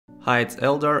Hi, it's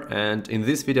Eldar, and in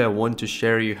this video I want to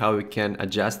share you how you can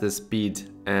adjust the speed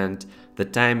and the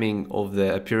timing of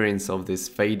the appearance of this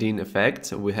fade-in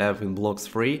effect we have in Blocs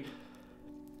 3.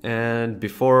 And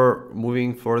before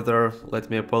moving further,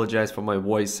 let me apologize for my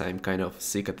voice. I'm kind of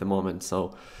sick at the moment,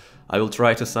 so I will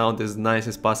try to sound as nice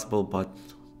as possible, but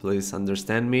please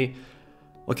understand me.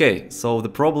 Okay, so the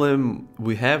problem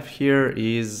we have here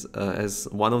is, as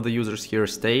one of the users here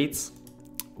states,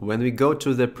 when we go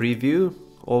to the preview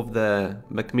of the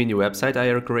Mac Mini website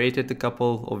I created a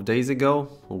couple of days ago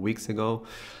or weeks ago,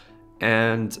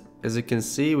 and as you can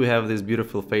see we have this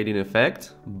beautiful fade-in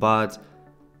effect, but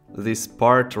this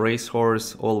part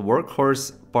racehorse all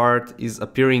workhorse part is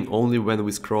appearing only when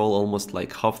we scroll almost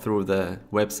like half through the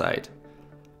website.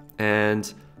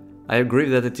 And I agree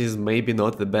that it is maybe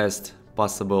not the best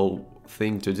possible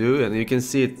thing to do, and you can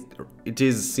see it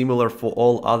is similar for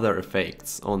all other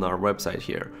effects on our website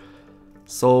here.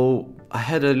 So I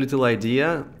had a little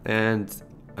idea, and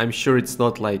I'm sure it's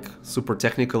not like super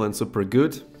technical and super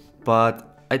good,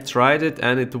 but I tried it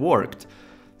and it worked.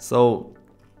 So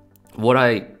what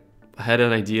I had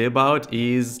an idea about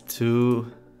is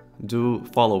to do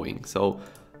following. So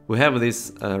we have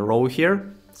this row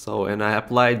here, and I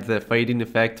applied the fade-in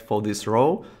effect for this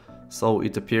row, so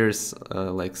it appears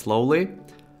like slowly.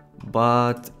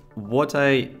 But what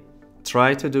I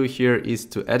try to do here is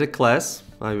to add a class.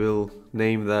 I will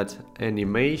name that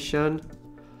animation,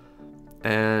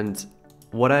 and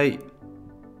what I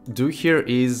do here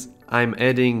is I'm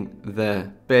adding the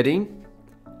padding.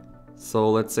 So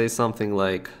let's say something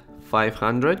like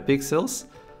 500 pixels,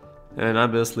 and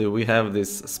obviously we have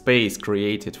this space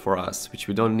created for us which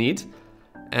we don't need,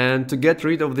 and to get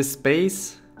rid of this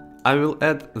space I will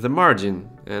add the margin,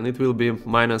 and it will be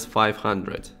minus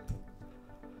 500.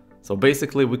 So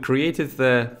basically we created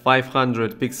the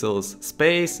 500 pixels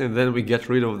space, and then we get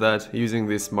rid of that using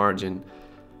this margin.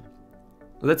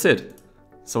 That's it.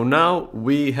 So now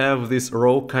we have this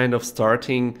row kind of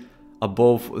starting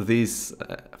above these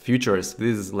features,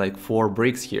 these like 4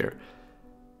 bricks here.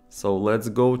 So let's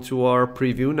go to our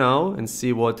preview now and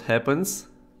see what happens.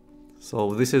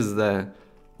 So this is the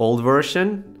old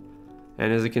version,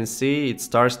 and as you can see it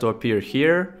starts to appear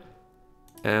here.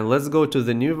 And let's go to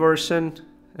the new version.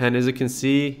 And as you can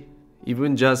see,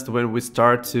 even just when we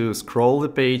start to scroll the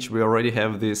page, we already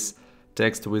have this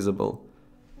text visible.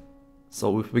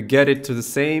 So if we get it to the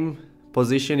same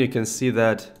position, you can see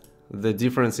that the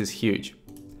difference is huge.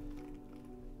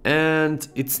 And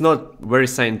it's not very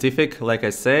scientific, like I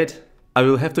said. I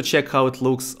will have to check how it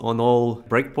looks on all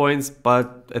breakpoints,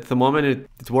 but at the moment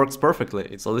it works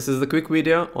perfectly. So this is the quick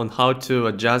video on how to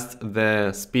adjust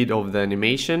the speed of the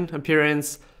animation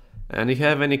appearance. And if you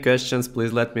have any questions,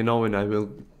 please let me know, and I will,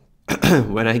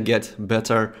 when I get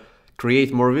better,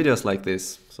 create more videos like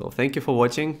this. So thank you for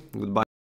watching. Goodbye.